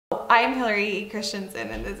I'm Hillary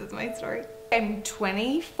Christensen and this is my story. I'm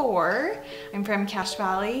 24. I'm from Cache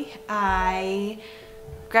Valley. I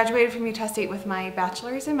graduated from Utah State with my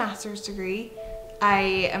bachelor's and master's degree.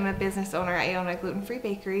 I am a business owner. I own a gluten-free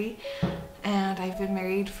bakery and I've been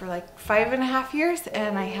married for like 5.5 years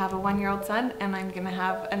and I have a 1-year-old son and I'm gonna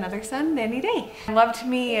have another son any day. Love to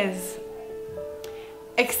me is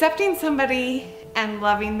accepting somebody and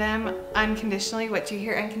loving them unconditionally, what you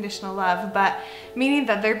hear unconditional love, but meaning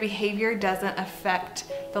that their behavior doesn't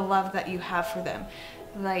affect the love that you have for them.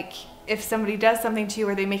 Like if somebody does something to you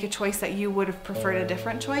or they make a choice that you would have preferred a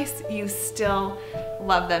different choice, you still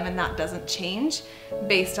love them and that doesn't change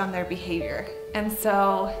based on their behavior. And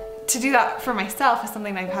so to do that for myself is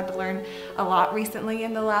something I've had to learn a lot recently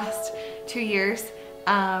in the last 2 years.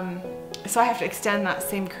 So I have to extend that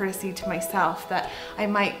same courtesy to myself, that I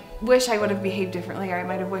might wish I would have behaved differently or I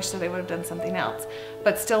might have wished that I would have done something else,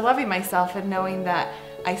 but still loving myself and knowing that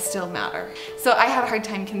I still matter. So I had a hard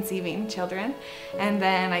time conceiving children, and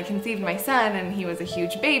then I conceived my son and he was a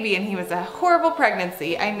huge baby and he was a horrible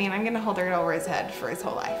pregnancy. I mean, I'm gonna hold it over his head for his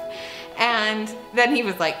whole life. And then he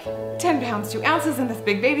was like 10 pounds 2 ounces in this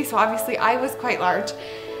big baby, so obviously I was quite large.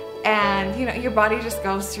 And you know, your body just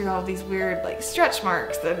goes through all these weird like stretch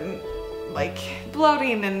marks and like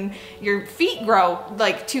bloating, and your feet grow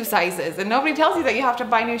like 2 sizes and nobody tells you that you have to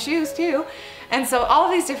buy new shoes too. And so all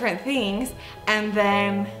of these different things, and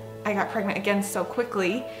then I got pregnant again so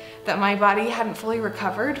quickly that my body hadn't fully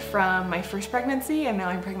recovered from my first pregnancy, and now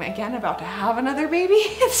I'm pregnant again, about to have another baby.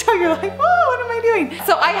 So you're like, oh, what am I doing?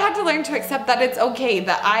 So I had to learn to accept that it's okay,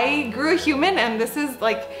 that I grew a human and this is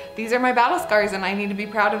like, these are my battle scars and I need to be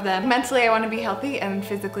proud of them. Mentally, I want to be healthy and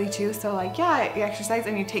physically too. So like, yeah, you exercise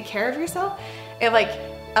and you take care of yourself. It like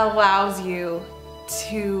allows you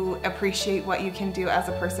to appreciate what you can do as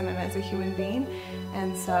a person and as a human being.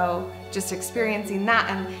 And so just experiencing that,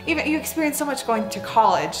 and even you experience so much going to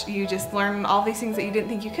college, you just learn all these things that you didn't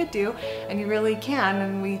think you could do, and you really can,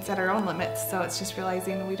 and we set our own limits. So it's just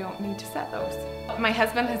realizing we don't need to set those. My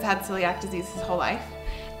husband has had celiac disease his whole life,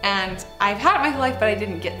 and I've had it my whole life, but I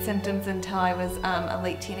didn't get symptoms until I was a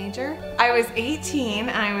late teenager. I was 18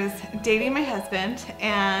 and I was dating my husband,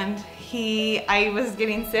 and I was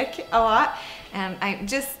getting sick a lot, and I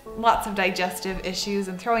just lots of digestive issues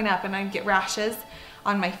and throwing up, and I'd get rashes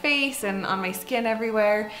on my face and on my skin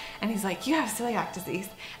everywhere. And he's like, you have celiac disease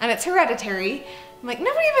and it's hereditary. I'm like,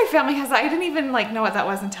 nobody in my family has that. I didn't even like know what that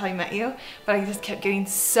was until I met you, but I just kept getting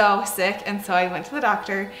so sick. And so I went to the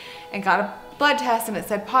doctor and got a blood test and it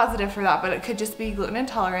said positive for that, but it could just be gluten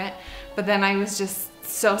intolerant. But then I was just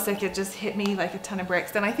so sick, it just hit me like a ton of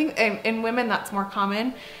bricks. And I think in women that's more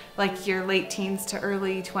common, like your late teens to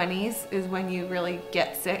early 20s is when you really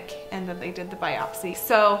get sick, and then they did the biopsy.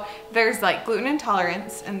 So there's like gluten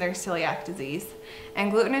intolerance and there's celiac disease.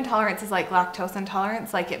 And gluten intolerance is like lactose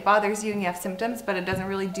intolerance, like it bothers you and you have symptoms, but it doesn't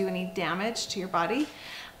really do any damage to your body.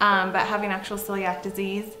 But having actual celiac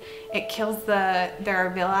disease, it kills there are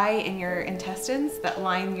villi in your intestines that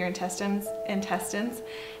line your intestines,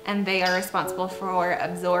 and they are responsible for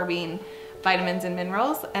absorbing vitamins and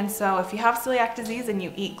minerals. And so if you have celiac disease and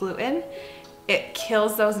you eat gluten, it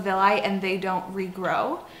kills those villi and they don't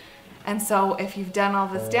regrow. And so if you've done all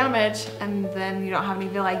this damage and then you don't have any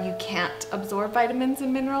villi, you can't absorb vitamins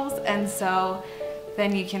and minerals, and so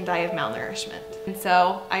then you can die of malnourishment. And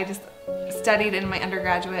so I just studied in my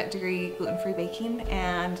undergraduate degree gluten-free baking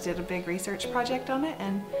and did a big research project on it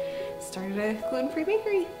and started a gluten-free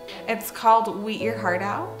bakery. It's called Wheat Your Heart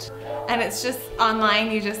Out, and it's just online.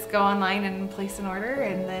 You just go online and place an order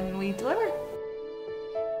and then we deliver.